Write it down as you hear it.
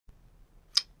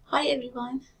Hi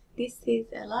everyone, this is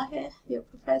Elahe, your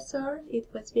professor. It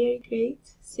was very great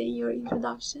seeing your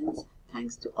introductions.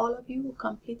 Thanks to all of you who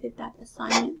completed that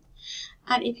assignment.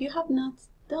 And if you have not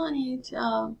done it,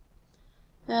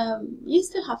 you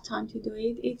still have time to do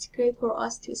it. It's great for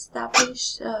us to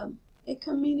establish a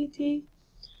community.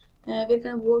 We're going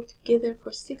to work together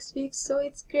for 6 weeks, so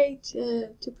it's great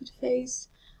to put face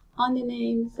on the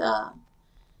names.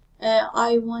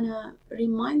 I want to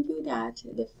remind you that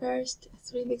the first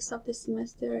 3 weeks of the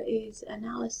semester is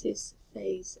analysis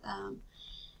phase,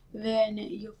 when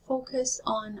you focus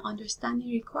on understanding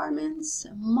requirements,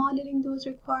 modeling those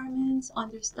requirements,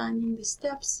 understanding the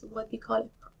steps, what we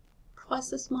call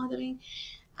process modeling,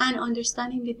 and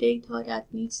understanding the data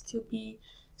that needs to be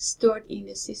stored in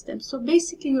the system. So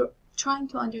basically you're trying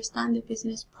to understand the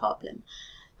business problem,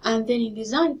 and then in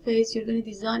design phase you're going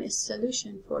to design a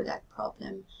solution for that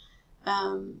problem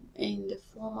in the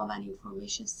form of an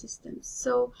information system.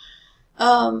 So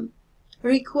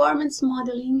requirements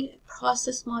modeling,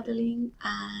 process modeling,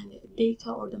 and data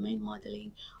or domain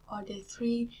modeling are the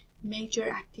 3 major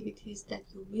activities that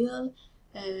you will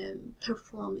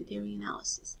perform during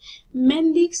analysis.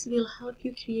 Mendix will help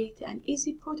you create an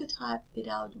easy prototype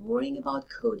without worrying about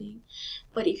coding.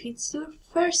 But if it's your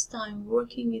first time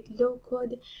working with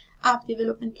low-code app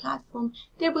development platform,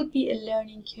 there would be a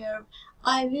learning curve.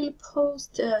 I will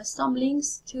post some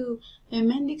links to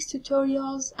Mendix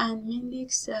tutorials and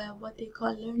Mendix what they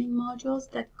call learning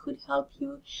modules that could help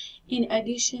you, in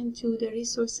addition to the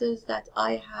resources that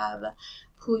I have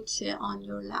put on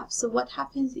your lab. So what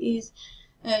happens is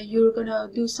you're gonna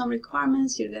do some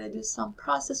requirements, you're gonna do some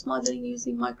process modeling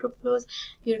using microflows,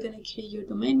 you're gonna create your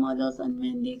domain models on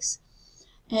Mendix,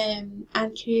 and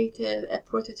create a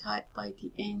prototype by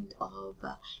the end of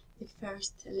the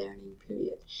first learning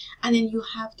period. And then you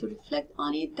have to reflect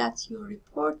on it. That's your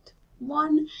report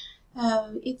 1.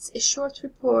 It's a short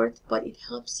report, but it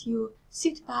helps you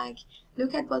sit back,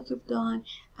 look at what you've done,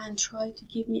 and try to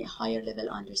give me a higher level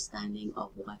understanding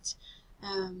of what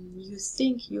you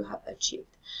think you have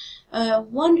achieved.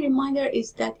 One reminder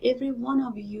is that every one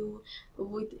of you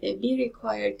would be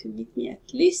required to meet me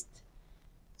at least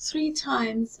 3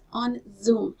 times on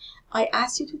Zoom. I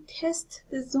asked you to test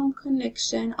the Zoom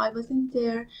connection. I wasn't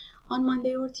there on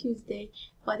Monday or Tuesday,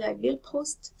 but I will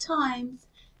post times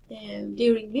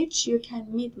during which you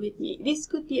can meet with me. This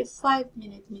could be a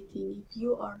 5-minute meeting if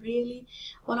you are really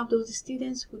one of those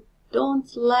students who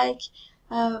don't like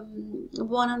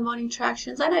one-on-one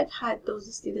interactions, and I've had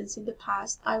those students in the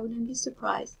past. I wouldn't be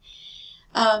surprised.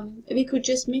 We could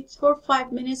just meet for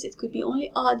 5 minutes. It could be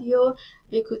only audio.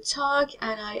 We could talk,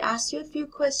 and I ask you a few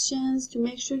questions to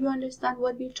make sure you understand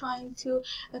what we're trying to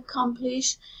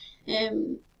accomplish.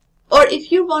 Or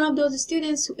if you're one of those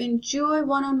students who enjoy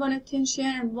one-on-one attention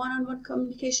and one-on-one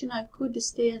communication, I could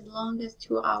stay as long as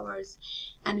 2 hours,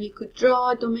 and we could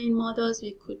draw domain models,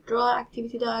 we could draw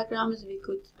activity diagrams, we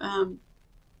could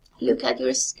look at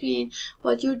your screen,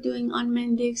 what you're doing on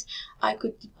Mendix. I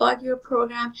could debug your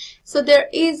program. So there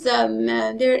is a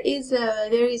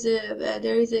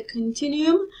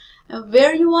continuum.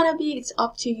 Where you want to be, it's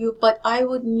up to you. But I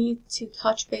would need to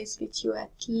touch base with you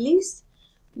at least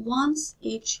once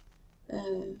each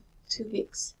 2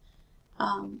 weeks,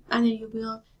 and then you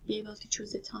will be able to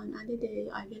choose the time and the day.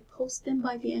 I will post them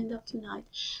by the end of tonight.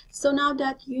 So now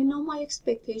that you know my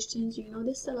expectations, you know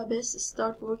the syllabus,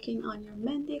 start working on your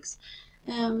Mendix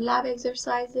lab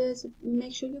exercises.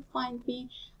 Make sure you find me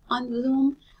on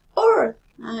Zoom, or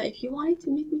if you wanted to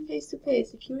meet me face to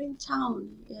face, if you're in town,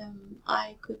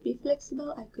 I could be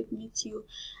flexible. I could meet you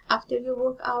after your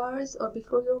work hours or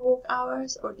before your work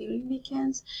hours or during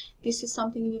weekends. This is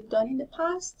something we've done in the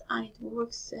past, and it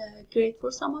works great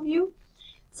for some of you.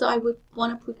 So I would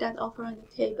want to put that offer on the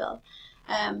table.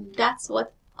 That's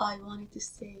what I wanted to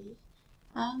say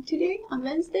today on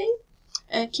Wednesday.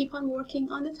 Keep on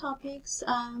working on the topics,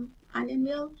 and then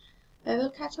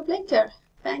we'll catch up later.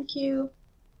 Thank you.